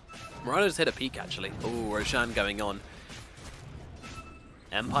 Morano's hit a peek, actually. Oh, Roshan going on.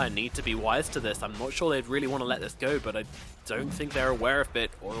 Empire need to be wise to this. I'm not sure they'd really want to let this go, but I don't think they're aware of it,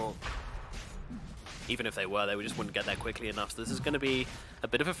 or even if they were, they just wouldn't get there quickly enough. So this is going to be a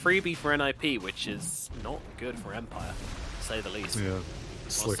bit of a freebie for NIP, which is not good for Empire, to say the least. Yeah.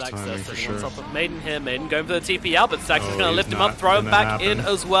 Slick timing for sure. On top of Maiden here. Maiden going for the TP out, but Stax is going to lift him up, throw him back in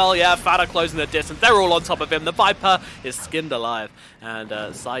as well. Yeah, Fada closing the distance. They're all on top of him. The Viper is skinned alive. And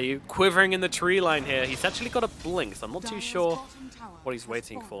Sayu quivering in the tree line here. He's actually got a blink, so I'm not too sure what he's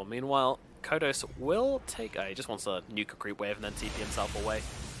waiting for. Meanwhile, Kodos will take... he just wants to nuke a creep wave and then TP himself away.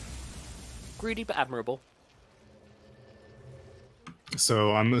 Greedy but admirable.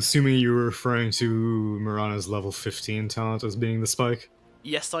 So I'm assuming you were referring to Mirana's level 15 talent as being the spike?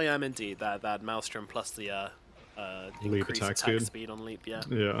 Yes, I am indeed. That Maelstrom plus the leap increased attack speed on leap. Yeah.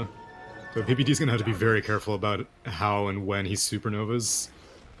 Yeah. So PPD's gonna have to be very careful about how and when he supernovas.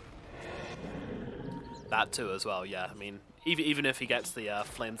 That too as well. Yeah. I mean, even if he gets the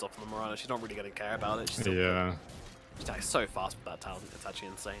flames off of the Morana, she's not really going to care about it. She's still she's like so fast with that talent. It's actually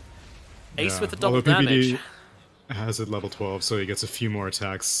insane. Ace with the double damage. Has it level 12, so he gets a few more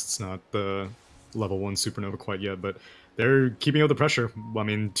attacks. It's not the level 1 supernova quite yet, but they're keeping up the pressure. I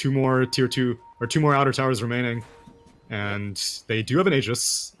mean, 2 more tier 2 or 2 more outer towers remaining, and they do have an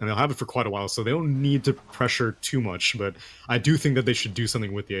Aegis, and they'll have it for quite a while, so they don't need to pressure too much. But I do think that they should do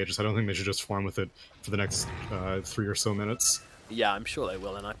something with the Aegis. I don't think they should just farm with it for the next 3 or so minutes. Yeah, I'm sure they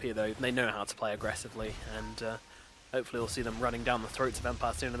will in IP though. They know how to play aggressively, and hopefully we'll see them running down the throats of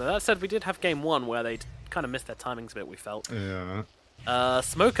Empire soon. And that said, we did have game 1 where they kind of missed their timings a bit, we felt. Yeah.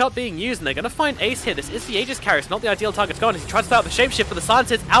 Smoke up being used, and they're going to find Ace here. This is the Aegis carrier. It's not the ideal target to go on as he tries to start the shapeshift, but the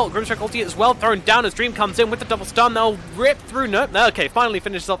silence is out. Grimstrike ulti as well thrown down as Dream comes in with the double stun. They'll rip through. Nope. No, okay, finally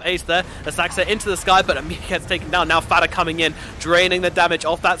finishes off Ace there. Asaxa into the sky, but Amir gets taken down. Now Fada coming in, draining the damage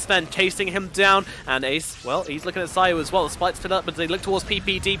off that Sven, chasing him down. And Ace, well, he's looking at Sayu as well. The split split up, but they look towards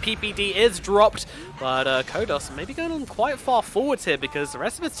PPD. PPD is dropped, but Kodos maybe going on quite far forwards here because the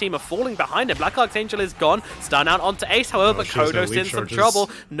rest of his team are falling behind him. Black Archangel is gone. Stun out onto Ace, however, but Kodos in some trouble.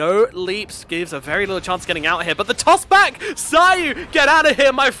 No leaps, gives a very little chance of getting out here, but the toss back! Sayu, get out of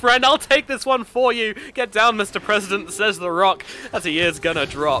here, my friend! I'll take this one for you! Get down, Mr. President, says The Rock, as he is gonna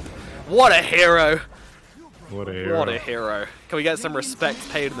drop. What a hero! What a hero. What a hero. Can we get some respect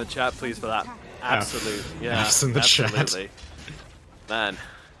paid in the chat, please, for that? Absolute. Yeah, F's in the absolutely. chat. Man.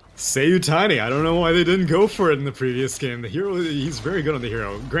 Sayu Tiny, I don't know why they didn't go for it in the previous game. The hero, he's very good on the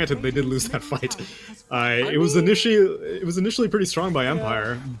hero. Granted, they did lose that fight. It was initially pretty strong by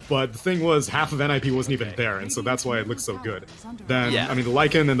Empire, but the thing was, half of NIP wasn't even there, and so that's why it looked so good. Then, I mean, the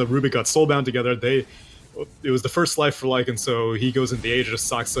Lycan and the Rubik got soulbound together. It was the first life for Lycan, so he goes into the Aegis,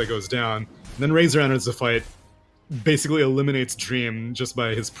 Saksa goes down, and then Razor enters the fight, basically eliminates Dream just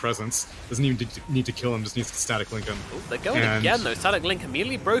by his presence. Doesn't even need to kill him, just needs to static link him. Ooh, they're going again though. Static link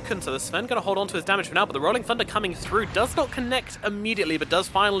immediately broken, so the Sven gonna hold on to his damage for now, but the Rolling Thunder coming through does not connect immediately, but does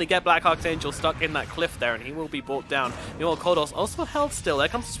finally get Black Archangel stuck in that cliff there, and he will be brought down. Meanwhile, Kodos also held still. There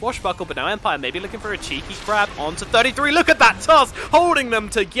comes Swashbuckle, but now Empire maybe looking for a cheeky grab onto 33. Look at that toss! Holding them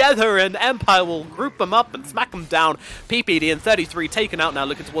together, and Empire will group them up and smack them down. PPD and 33 taken out now,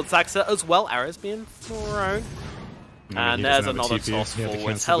 looking towards Saxa as well. Arrows being thrown. And there's another toss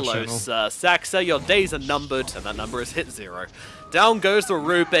forwards. Hello, Saxa, your days are numbered, and that number has hit 0. Down goes the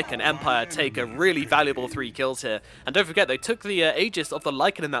Rubik, and Empire take a really valuable 3 kills here. And don't forget, they took the Aegis of the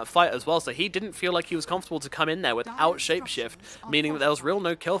Lycan in that fight as well, so he didn't feel like he was comfortable to come in there without Shapeshift, meaning that there was real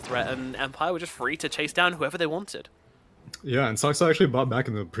no kill threat, and Empire were just free to chase down whoever they wanted. Yeah, and Saxa actually bought back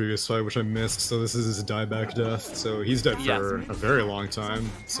in the previous fight, which I missed, so this is his dieback death, so he's dead for a very long time,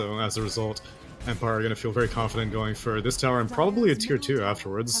 so as a result, Empire are going to feel very confident going for this tower and probably a tier 2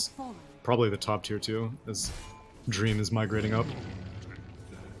 afterwards. Probably the top tier 2 as Dream is migrating up.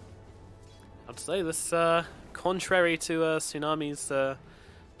 I'd say this, contrary to Tsunami's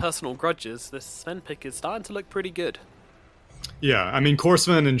personal grudges, this Sven pick is starting to look pretty good. Yeah, I mean, core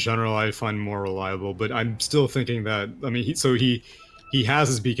Sven in general I find more reliable, but I'm still thinking that, I mean, he has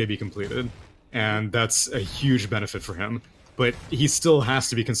his BKB completed, and that's a huge benefit for him. But he still has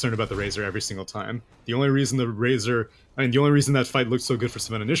to be concerned about the Razor every single time. The only reason that fight looked so good for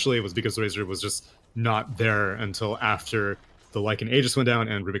Sven initially was because the Razor was just not there until after the Lycan Aegis went down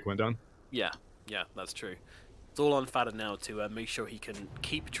and Rubik went down. Yeah, that's true. It's all on Fada now to make sure he can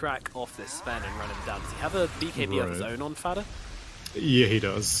keep track of this Sven and run him down. Does he have a BKB of his own on Fada? Yeah, he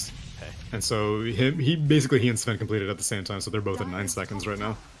does. Okay. And so he and Sven completed at the same time, so they're both at 9 seconds right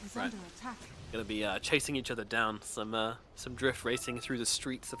now. Right. Gonna be chasing each other down, some drift racing through the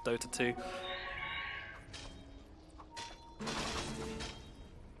streets of Dota 2.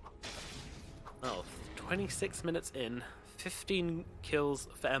 Oh, 26 minutes in, 15 kills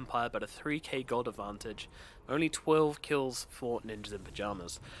for Empire, but a 3k gold advantage. Only 12 kills for Ninjas in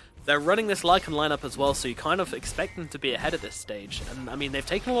Pyjamas. They're running this Lycan lineup as well, so you kind of expect them to be ahead at this stage. And I mean, they've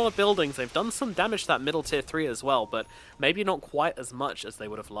taken a lot of buildings, they've done some damage to that middle tier 3 as well, but maybe not quite as much as they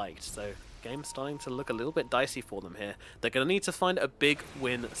would have liked. So, game's starting to look a little bit dicey for them here. They're going to need to find a big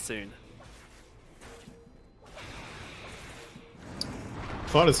win soon.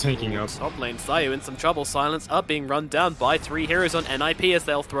 Fada's tanking up. Top lane, Sayu in some trouble. Silence up, being run down by 3 heroes on NIP as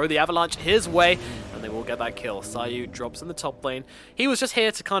they'll throw the avalanche his way, and they will get that kill. Sayu drops in the top lane. He was just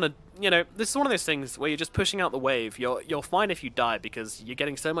here to kind of, you know, this is one of those things where you're just pushing out the wave. You're fine if you die because you're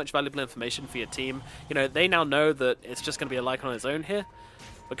getting so much valuable information for your team. You know, they now know that it's just going to be a Lycan on his own here.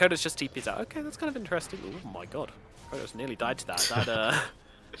 But Kodos just TP's out. Okay, that's kind of interesting. Oh my god. Kodos nearly died to that.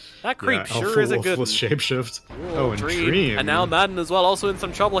 That creep sure is a good one. Shapeshift. Oh, and Dream. And now Madden as well, also in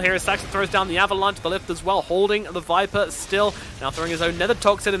some trouble here. Saxon throws down the Avalanche, the lift as well, holding the Viper still. Now throwing his own Nether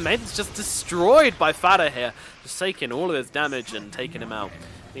Toxin, and Maiden's just destroyed by Fada here. Just taking all of his damage and taking him out.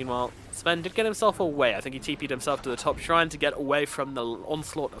 Meanwhile, Sven did get himself away. I think he TP'd himself to the top shrine to get away from the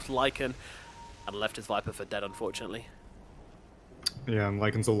onslaught of Lycan. And left his Viper for dead, unfortunately. Yeah, and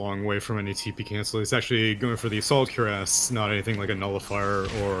Lycan's a long way from any TP cancel. He's actually going for the Assault Cuirass, not anything like a Nullifier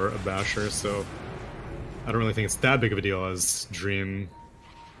or a Basher, so I don't really think it's that big of a deal as Dream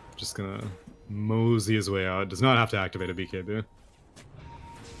just gonna mosey his way out. Does not have to activate a BKB.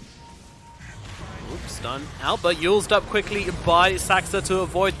 Oops, done out, but used up quickly by Saxa to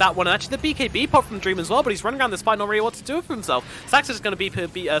avoid that one. Actually, the BKB pop from Dream as well, but he's running around this fight, not really what to do for himself. Saxa's going to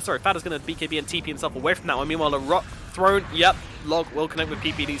Fada's going to BKB and TP himself away from that one. Meanwhile, a rock thrown, yep, Log will connect with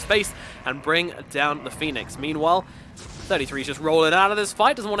PPD's face and bring down the Phoenix. Meanwhile, 33 is just rolling out of this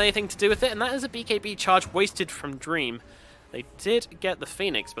fight, doesn't want anything to do with it, and that is a BKB charge wasted from Dream. They did get the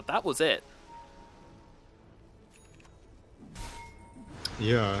Phoenix, but that was it.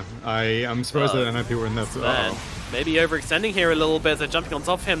 Yeah, I'm surprised that NIP were in that. Maybe overextending here a little bit. They're jumping on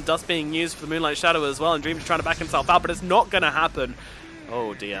top of him. Dust being used for the Moonlight Shadow as well, and Dream's trying to back himself out, but it's not going to happen.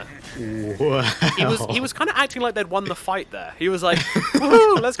 Oh dear. Wow. He was kind of acting like they'd won the fight there. He was like,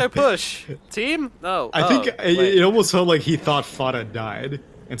 woohoo, let's go push. Team? Oh. I think it almost felt like he thought Fada died.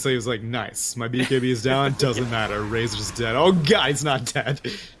 And so he was like, nice, my BKB is down, doesn't matter, Razor's dead. Oh god, he's not dead.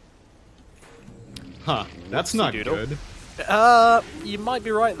 Huh, that's not good. You might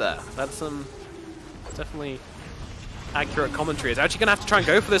be right there. That's definitely accurate commentary. It's actually going to have to try and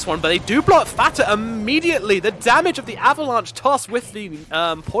go for this one, but they do block Fata immediately. The damage of the Avalanche toss with the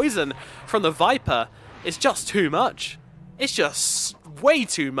poison from the Viper is just too much. It's just way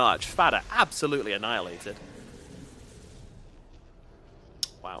too much. Fata absolutely annihilated.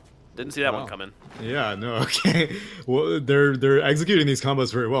 Wow. Didn't see that one coming. Yeah, no, okay. Well, they're executing these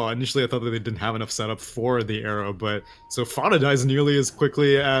combos very well. Initially, I thought that they didn't have enough setup for the arrow, but so Fada dies nearly as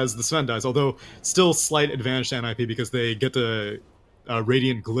quickly as the Sven dies, although still slight advantage to NIP because they get the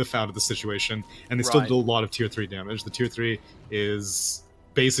Radiant Glyph out of the situation, and they still do a lot of tier 3 damage. The tier 3 is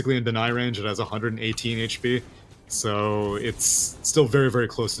basically in deny range. It has 118 HP, so it's still very, very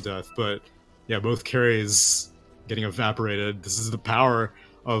close to death, but yeah, both carries getting evaporated. This is the power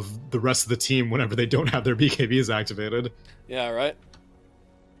of the rest of the team whenever they don't have their BKBs activated. Yeah, right.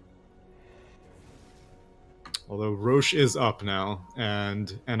 Although Roche is up now,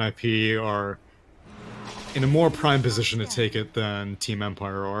 and NIP are in a more prime position to take it than Team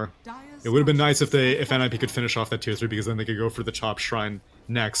Empire are. It would have been nice if NIP could finish off that tier 3, because then they could go for the top shrine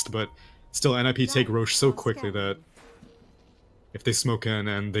next, but still NIP take Roche so quickly that if they smoke in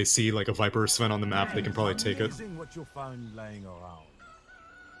and they see like a Viper or Sven on the map, they can probably take it.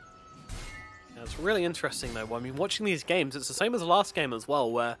 It's really interesting though. I mean, watching these games, it's the same as the last game as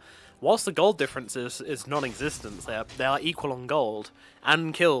well, where whilst the gold difference is non-existent, they are equal on gold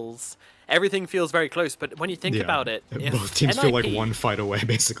and kills. Everything feels very close, but when you think about it, both teams feel like one fight away,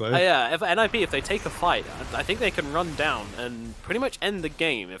 basically. Yeah, if NIP, if they take a fight, I think they can run down and pretty much end the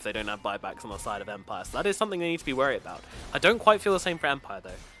game if they don't have buybacks on the side of Empire. So that is something they need to be worried about. I don't quite feel the same for Empire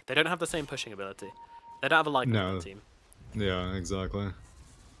though. They don't have the same pushing ability. They don't have a Lycan on the team. Yeah, exactly.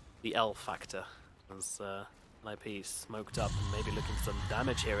 The L factor as NIP smoked up and maybe looking for some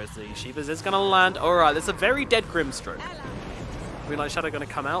damage here as the Shivas is going to land. Alright, there's a very dead Grimstroke. Moonlight Shadow going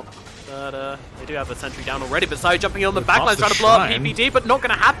to come out, but they do have a sentry down already. But Sai jumping on the backline, trying to blow up PPD, but not going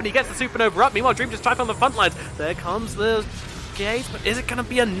to happen. He gets the Supernova up. Meanwhile, Dream just trapped on the front lines. There comes the gate, but is it going to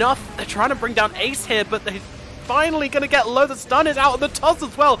be enough? They're trying to bring down Ace here, but they finally going to get low. The stun is out, and the toss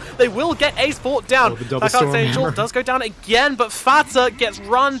as well. They will get Ace fought down. Backup Angel does go down again, but Fata gets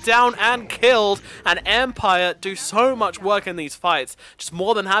run down and killed. And Empire do so much work in these fights. Just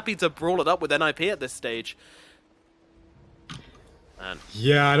more than happy to brawl it up with NIP at this stage. Man.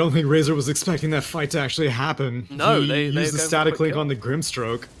 Yeah, I don't think Razor was expecting that fight to actually happen. No, they used the static link on the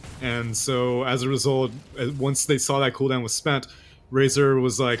Grimstroke, and so as a result, once they saw that cooldown was spent, Razor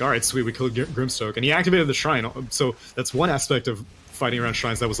was like, alright, sweet, we killed Grimstroke, and he activated the shrine, so that's one aspect of fighting around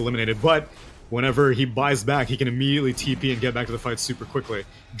shrines that was eliminated, but whenever he buys back, he can immediately TP and get back to the fight super quickly.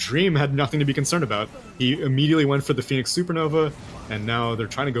 Dream had nothing to be concerned about. He immediately went for the Phoenix Supernova, and now they're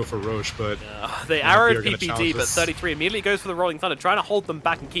trying to go for Roche, but... they arrowed PPD, but 33 immediately goes for the Rolling Thunder, trying to hold them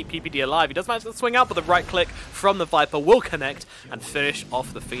back and keep PPD alive. He does manage to swing out, but the right click from the Viper will connect and finish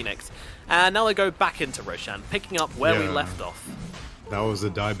off the Phoenix. And now they go back into Roshan, picking up where we left off. That was a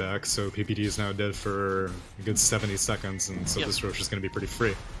dieback, so PPD is now dead for a good 70 seconds, and so this Roche is going to be pretty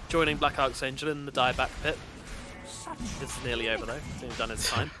free. Joining Black Archangel in the dieback pit. This is nearly over though. He's done his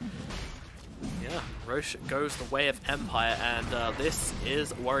time. Yeah, Roche goes the way of Empire, and this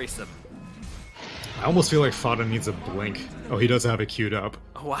is worrisome. I almost feel like Fada needs a blink. Oh, he does have it queued up.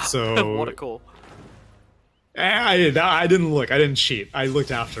 Oh, wow. So what a call. I didn't look. I didn't cheat. I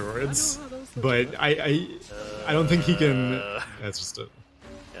looked afterwards. But I don't think he can... That's just a...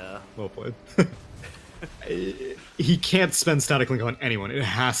 Yeah. Well played. He can't spend Static Link on anyone. It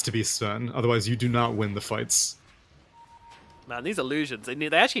has to be Sven. Otherwise, you do not win the fights. Man, these illusions, they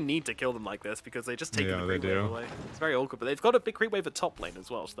actually need to kill them like this because they just take the creep wave away. It's very awkward, but they've got a big creep wave at top lane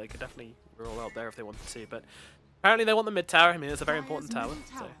as well, so they could definitely roll out there if they wanted to. But apparently they want the mid tower. I mean, it's a very important tower,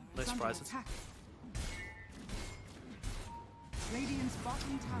 so no surprises.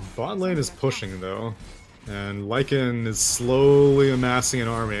 Bot lane is pushing, though. And Lycan is slowly amassing an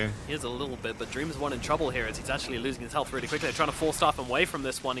army. He is a little bit, but Dream's one in trouble here as he's actually losing his health really quickly. They're trying to force staff him away from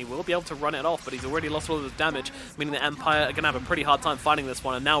this one. He will be able to run it off, but he's already lost all of his damage, meaning the Empire are going to have a pretty hard time fighting this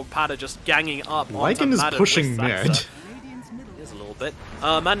one, and now Pada just ganging up. Lycan is pushing mid. He is a little bit.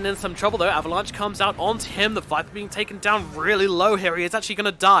 Madden in some trouble though. Avalanche comes out onto him. The Viper being taken down really low here. He is actually going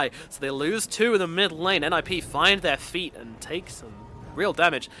to die. So they lose 2 in the mid lane. NIP find their feet and take some real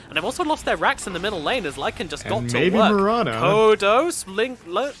damage, and they've also lost their racks in the middle lane as Lycan just got to maybe work. Murata. Kodos,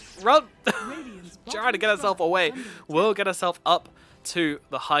 run, trying to get herself away, will get herself up to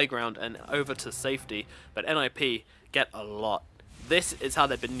the high ground and over to safety, but NIP get a lot. This is how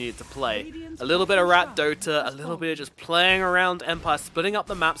they've been needed to play. A little bit of rat Dota, a little bit of just playing around Empire, splitting up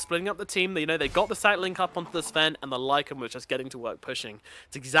the map, splitting up the team. You know, they got the site link up onto the Sven, and the Lycan was just getting to work pushing.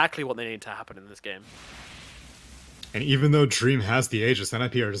 It's exactly what they need to happen in this game. And even though Dream has the Aegis,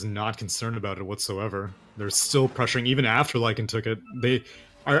 NIP are just not concerned about it whatsoever. They're still pressuring, even after Lycan took it. They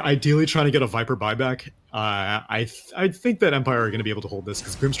are ideally trying to get a Viper buyback. I think that Empire are going to be able to hold this,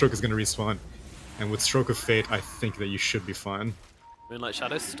 because Grimstroke is going to respawn. And with Stroke of Fate, I think that you should be fine. Moonlight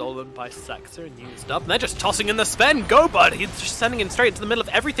Shadow stolen by Saxer and used up. And they're just tossing in the Sven. Go, bud! He's just sending him straight into the middle of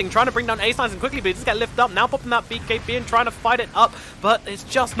everything, trying to bring down ace lines and quickly, but he just get lifted up. Now popping that BKB and trying to fight it up, but it's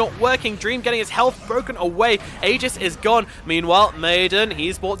just not working. Dream getting his health broken away. Aegis is gone. Meanwhile, Maiden,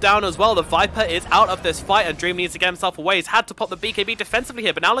 he's brought down as well. The Viper is out of this fight, and Dream needs to get himself away. He's had to pop the BKB defensively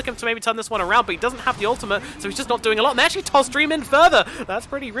here, but now looking to maybe turn this one around, but he doesn't have the ultimate, so he's just not doing a lot. And they actually toss Dream in further. That's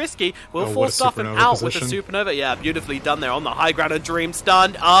pretty risky. We'll force stuff him out with the Supernova. Yeah, beautifully done there on the high ground, and Dream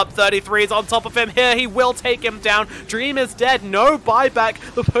stunned up. 33 is on top of him here. He will take him down. Dream is dead. No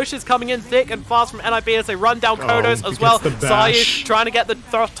buyback. The push is coming in thick and fast from NIP as they run down Kodos as well. Sayu trying to get the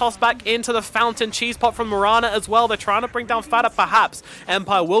toss back into the fountain. Cheese pot from Morana as well. They're trying to bring down Fada perhaps.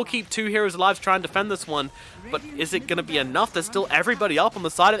 Empire will keep 2 heroes alive to try and defend this one. But is it going to be enough? There's still everybody up on the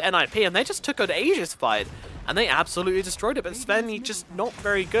side of NIP, and they just took an Aegis fight. And they absolutely destroyed it, but Sven, he's just not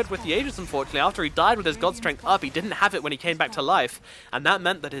very good with the Aegis, unfortunately. After he died with his God Strength up, he didn't have it when he came back to life, and that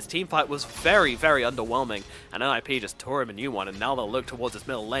meant that his team fight was very, very underwhelming, and NIP just tore him a new one, and now they'll look towards this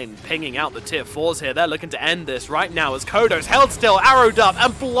middle lane, pinging out the tier 4s here. They're looking to end this right now as Kodos held still, arrowed up,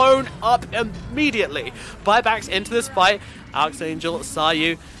 and blown up immediately. Buybacks into this fight. Archangel,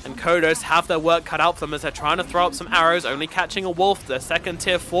 Sayu, and Kodos have their work cut out for them as they're trying to throw up some arrows, only catching a wolf. Their second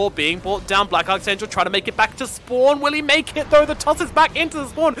tier 4 being brought down. Black Archangel trying to make it back to spawn. Will he make it though? The toss is back into the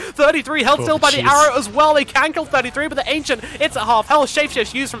spawn. 33 held still by the arrow as well. They can kill 33, but the Ancient, it's at half health.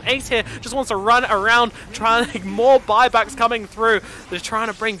 Shapeshift used from Ace here. Just wants to run around, trying to more buybacks coming through. They're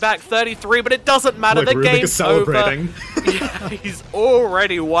trying to bring back 33, but it doesn't matter. The game's over. Yeah, he's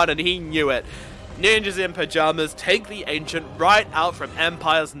already won and he knew it. Ninjas in Pyjamas take the Ancient right out from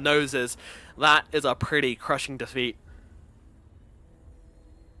Empire's noses. That is a pretty crushing defeat.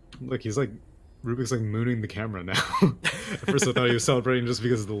 Look, he's like, Rubik's like mooning the camera now. At first I thought he was celebrating just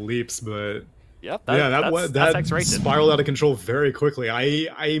because of the leaps, but yep, that spiraled out of control very quickly.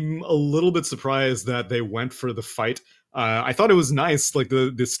 I'm a little bit surprised that they went for the fight. I thought it was nice, like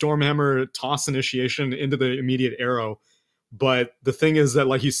the Stormhammer toss initiation into the immediate arrow. But the thing is that,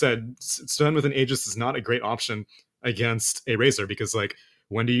 like you said, Sven with an Aegis is not a great option against a Razor, because, like,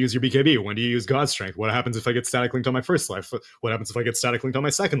 when do you use your BKB? When do you use God Strength? What happens if I get static linked on my first life? What happens if I get static linked on my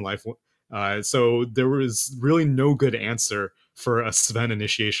second life? So there was really no good answer for a Sven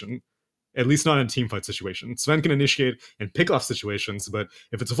initiation, at least not in a teamfight situation. Sven can initiate in pick-off situations, but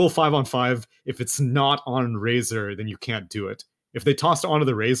if it's a full 5-on-5, if it's not on Razor, then you can't do it. If they tossed onto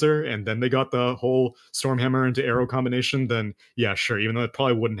the Razor and then they got the whole Stormhammer into arrow combination, then yeah, sure, even though it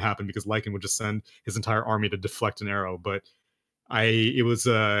probably wouldn't happen because Lycan would just send his entire army to deflect an arrow. But it was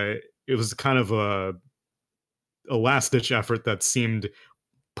kind of a a last-ditch effort that seemed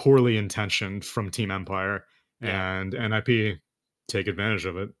poorly intentioned from Team Empire, and NIP take advantage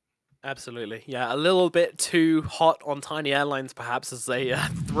of it. Absolutely. Yeah, a little bit too hot on Tiny Airlines, perhaps, as they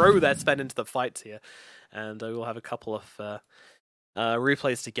throw their spend into the fights here. And we'll have a couple of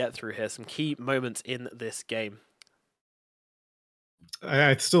replays to get through here, some key moments in this game.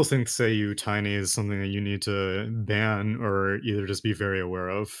 I still think Seiyu Tiny is something that you need to ban or either just be very aware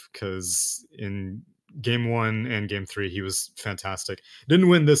of, because in game 1 and game 3 he was fantastic. Didn't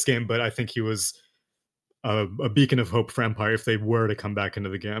win this game, but I think he was a beacon of hope for Empire if they were to come back into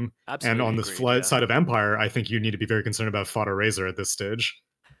the game. Absolutely. And on the side of Empire, I think you need to be very concerned about Fodder Razor at this stage.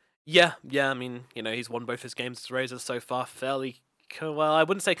 Yeah. I mean, he's won both his games as Razor so far fairly well. I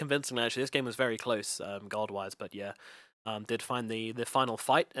wouldn't say convincingly, actually. This game was very close, gold-wise, but yeah. Did find the final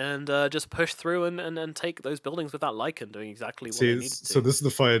fight and just push through and take those buildings with that Lycan, doing exactly what they needed to. So this is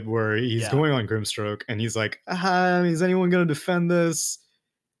the fight where he's going on Grimstroke, and he's like, is anyone going to defend this?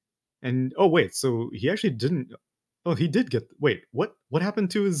 And oh wait, so he actually didn't. Oh, he did get. Wait, what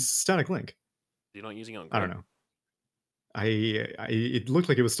happened to his static link? You're not using it on Grim? I don't know. It looked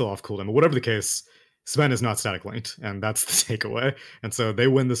like it was still off cooldown, but whatever the case, Sven is not static linked, and that's the takeaway. And so they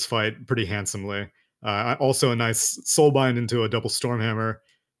win this fight pretty handsomely. Also, a nice soulbind into a double Stormhammer,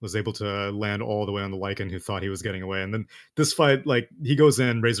 was able to land all the way on the Lycan, who thought he was getting away. And then this fight, like, he goes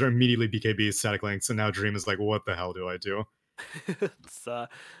in, Razor immediately BKB static links, and now Dream is like, what the hell do I do? It's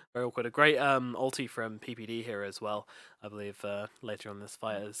very awkward. A great ulti from PPD here as well, I believe, later on this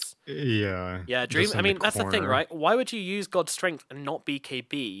fight. Yeah, Dream, I mean, that's the thing, right? Why would you use God's Strength and not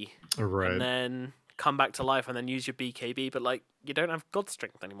BKB? Right. And then come back to life and then use your BKB, but, like, you don't have God's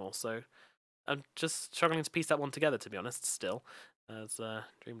Strength anymore, so I'm just struggling to piece that one together, to be honest, still. As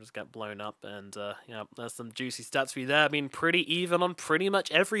Dream just get blown up, and there's some juicy stats for you there. I mean, pretty even on pretty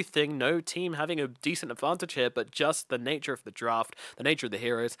much everything. No team having a decent advantage here, but just the nature of the draft, the nature of the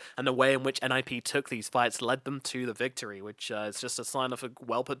heroes, and the way in which NIP took these fights led them to the victory, which is just a sign of a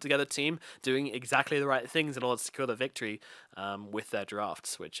well put together team doing exactly the right things in order to secure the victory with their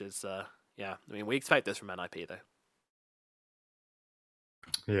drafts, which is, I mean, we expect this from NIP, though.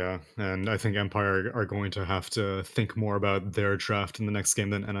 Yeah, and I think Empire are going to have to think more about their draft in the next game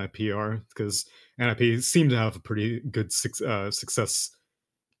than NIP are, because NIP seem to have a pretty good success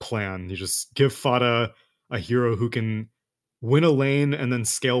plan. You just give Fada a hero who can win a lane and then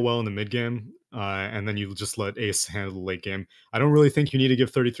scale well in the mid game, and then you just let Ace handle the late game. I don't really think you need to give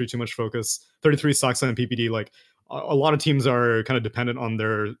 33 too much focus. 33 Soxa and PPD, like, a lot of teams are kind of dependent on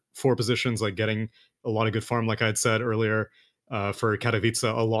their 4 positions, like getting a lot of good farm, like I had said earlier. For Katowice,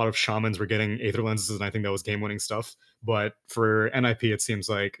 a lot of shamans were getting Aether Lenses, and I think that was game-winning stuff. But for NIP, it seems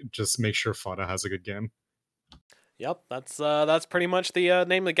like just make sure Fada has a good game. Yep, that's pretty much the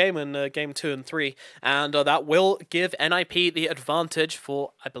name of the game in game 2 and 3, and that will give NIP the advantage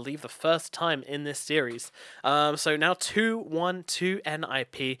for, I believe, the first time in this series. So now 2-1 to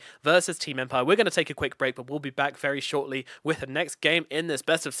NIP versus Team Empire. We're going to take a quick break, but we'll be back very shortly with the next game in this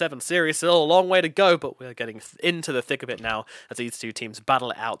best of 7 series. Still a long way to go, but we're getting into the thick of it now as these two teams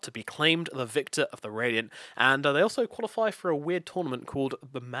battle it out to be claimed the victor of the Radiant. And they also qualify for a weird tournament called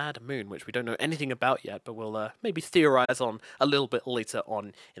the Mad Moon, which we don't know anything about yet, but we'll maybe theorize on a little bit later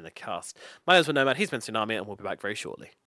on in the cast. My name's been Nomad, he's been Tsunami, and we'll be back very shortly.